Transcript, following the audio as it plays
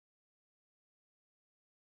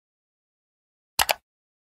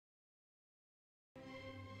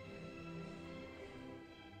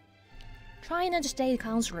China's State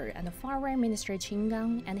Councilor and Foreign Minister Qin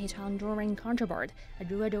Gang and his Honduran counterpart,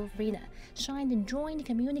 Eduardo Frina, signed a joint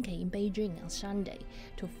communique in Beijing on Sunday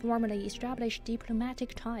to formally establish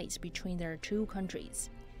diplomatic ties between their two countries.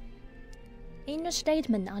 In a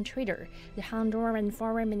statement on Twitter, the Honduran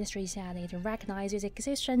Foreign Ministry said it recognizes the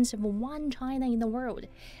existence of one China in the world,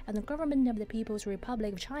 and the government of the People's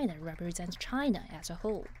Republic of China represents China as a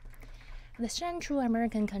whole. The Central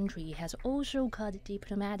American country has also cut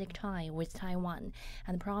diplomatic ties with Taiwan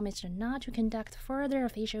and promised not to conduct further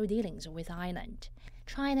official dealings with the island.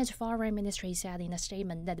 China's foreign ministry said in a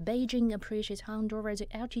statement that Beijing appreciates Honduras'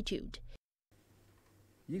 attitude.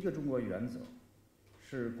 一个中国原则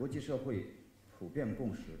是国际社会普遍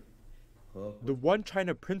共识。 The One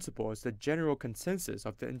China principle is the general consensus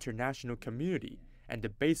of the international community and the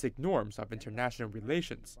basic norms of international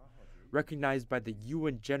relations, recognized by the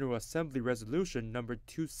UN General Assembly Resolution No.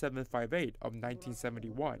 2758 of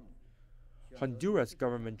 1971. Honduras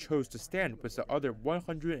government chose to stand with the other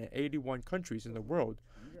 181 countries in the world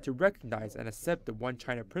to recognize and accept the One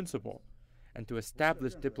China principle, and to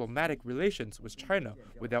establish diplomatic relations with China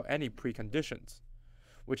without any preconditions,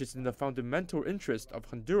 which is in the fundamental interest of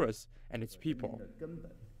Honduras and its people.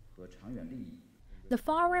 The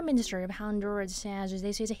foreign minister of Honduras says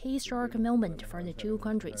this is a historic moment for the two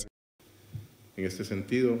countries. En este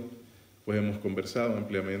sentido, pues hemos conversado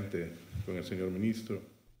ampliamente con el señor ministro.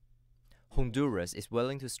 Honduras is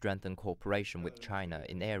willing to strengthen cooperation with China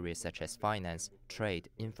in areas such as finance, trade,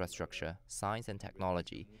 infrastructure, science and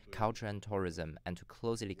technology, culture and tourism, and to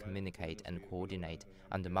closely communicate and coordinate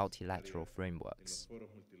under multilateral frameworks.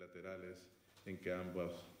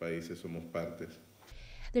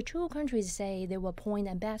 The two countries say they will appoint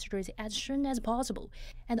ambassadors as soon as possible,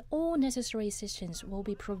 and all necessary assistance will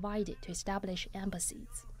be provided to establish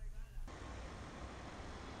embassies.